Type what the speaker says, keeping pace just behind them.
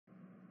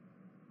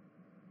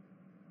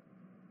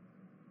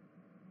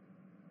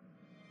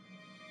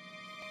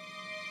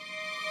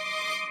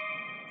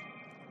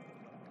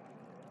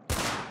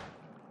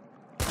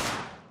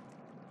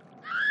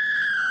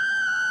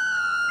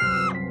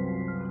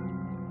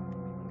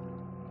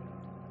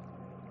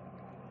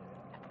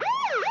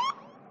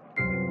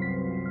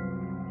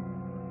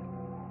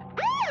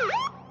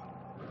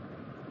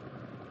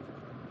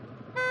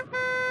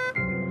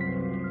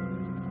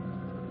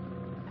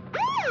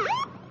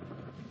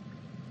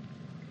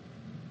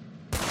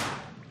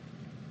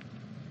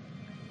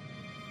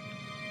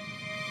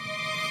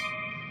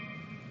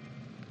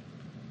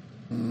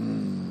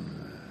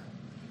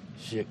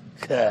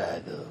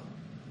Chicago,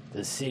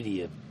 the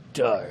city of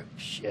dark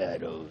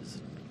shadows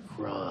and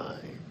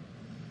crime.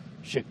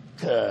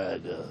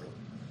 Chicago,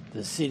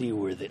 the city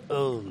where the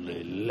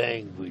only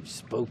language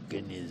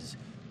spoken is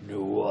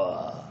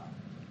noir.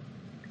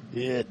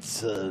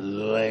 It's a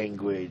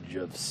language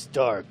of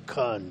stark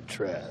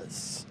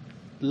contrasts,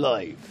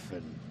 life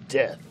and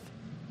death,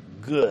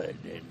 good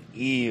and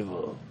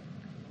evil,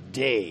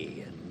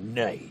 day and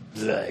night,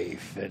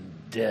 life and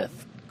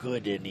death,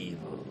 good and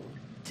evil,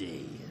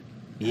 day and night.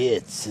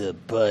 It's a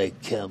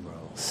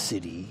bicameral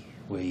city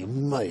where you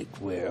might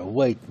wear a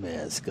white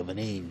mask of an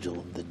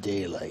angel in the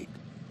daylight,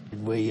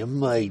 and where you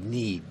might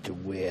need to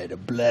wear the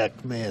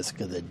black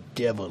mask of the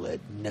devil at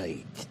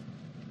night.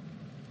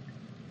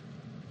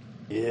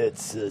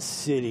 It's a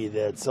city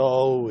that's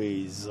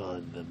always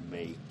on the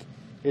make.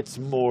 It's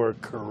more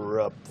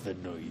corrupt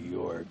than New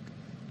York,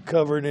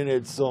 covered in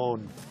its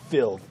own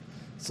filth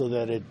so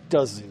that it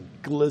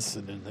doesn't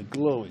glisten in the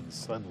glowing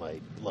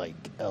sunlight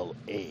like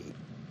L.A.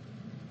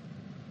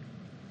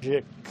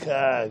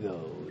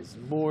 Chicago is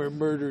more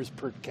murders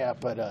per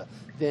capita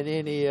than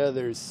any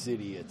other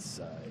city its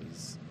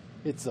size.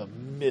 It's a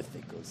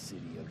mythical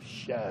city of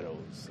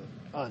shadows and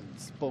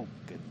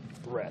unspoken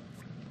threats.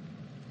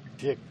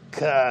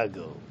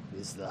 Chicago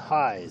is the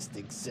highest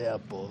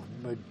example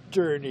of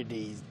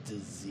modernity's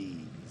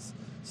disease,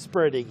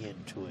 spreading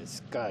into a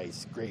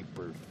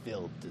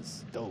skyscraper-filled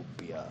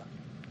dystopia.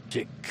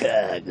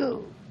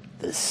 Chicago,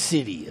 the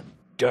city of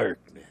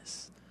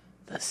darkness.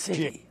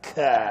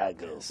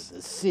 Chicago,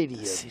 the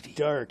city of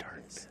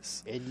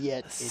darkness. And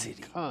yet, in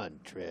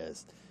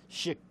contrast,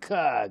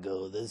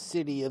 Chicago, the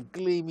city of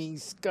gleaming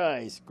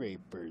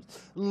skyscrapers.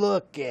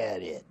 Look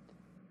at it.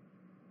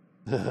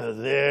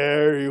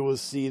 There you will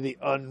see the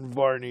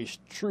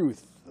unvarnished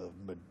truth of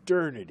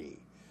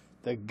modernity,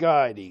 the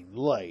guiding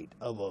light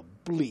of a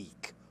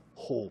bleak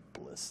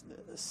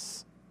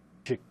hopelessness.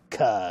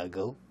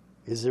 Chicago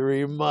is a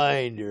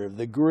reminder of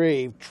the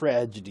grave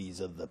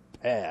tragedies of the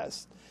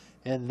past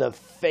and the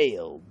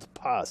failed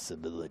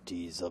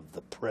possibilities of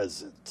the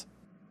present.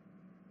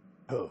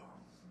 Oh,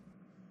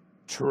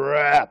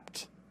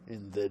 trapped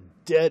in the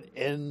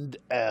dead-end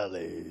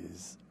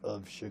alleys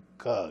of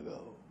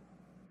Chicago.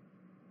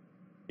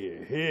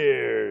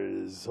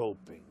 Here's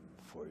hoping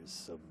for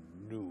some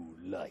new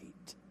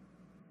light.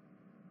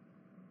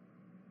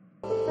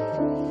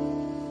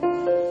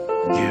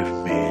 Give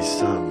me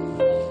some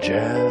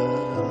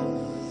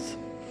jazz.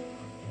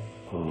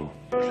 Oh,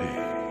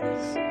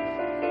 please,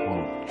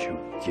 won't you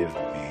give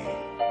me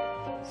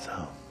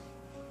some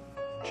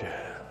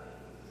jazz?